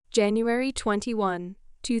January 21,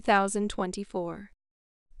 2024.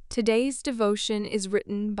 Today's devotion is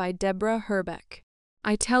written by Debra Herbeck.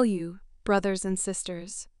 I tell you, brothers and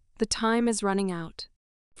sisters, the time is running out,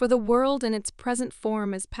 for the world in its present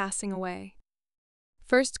form is passing away.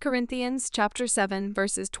 1 Corinthians chapter 7,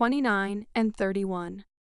 verses 29 and 31.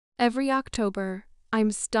 Every October,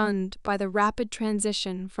 I'm stunned by the rapid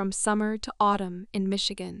transition from summer to autumn in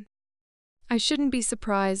Michigan. I shouldn't be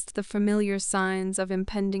surprised the familiar signs of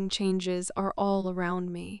impending changes are all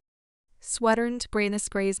around me. Sweaternt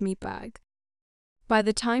brainasprays meatbag. By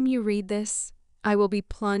the time you read this, I will be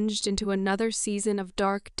plunged into another season of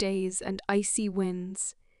dark days and icy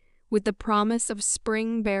winds, with the promise of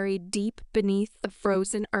spring buried deep beneath the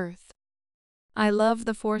frozen earth. I love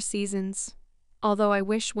the 4 seasons, although I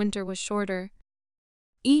wish winter was shorter.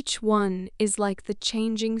 Each one is like the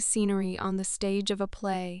changing scenery on the stage of a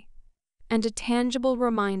play, and a tangible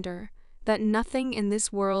reminder that nothing in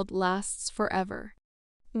this world lasts forever.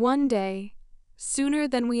 One day, sooner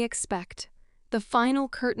than we expect, the final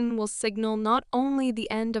curtain will signal not only the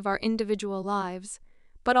end of our individual lives,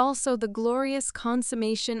 but also the glorious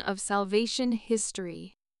consummation of salvation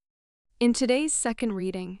history. In today's second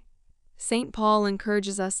reading, St. Paul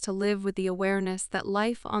encourages us to live with the awareness that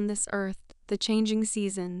life on this earth, the changing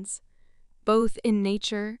seasons, both in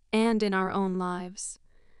nature and in our own lives,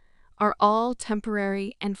 are all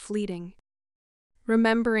temporary and fleeting.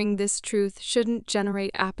 Remembering this truth shouldn't generate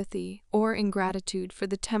apathy or ingratitude for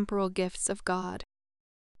the temporal gifts of God.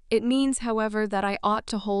 It means, however, that I ought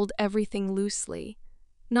to hold everything loosely,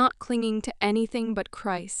 not clinging to anything but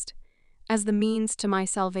Christ as the means to my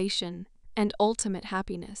salvation and ultimate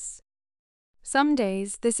happiness. Some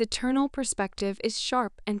days this eternal perspective is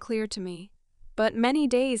sharp and clear to me, but many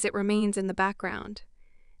days it remains in the background,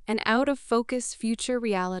 an out-of-focus future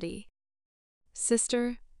reality.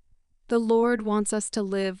 Sister, the Lord wants us to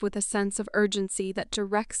live with a sense of urgency that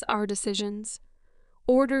directs our decisions,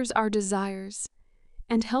 orders our desires,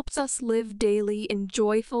 and helps us live daily in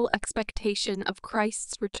joyful expectation of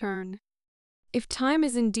Christ's return. If time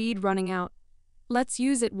is indeed running out, let's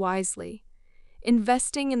use it wisely,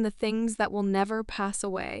 investing in the things that will never pass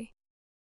away.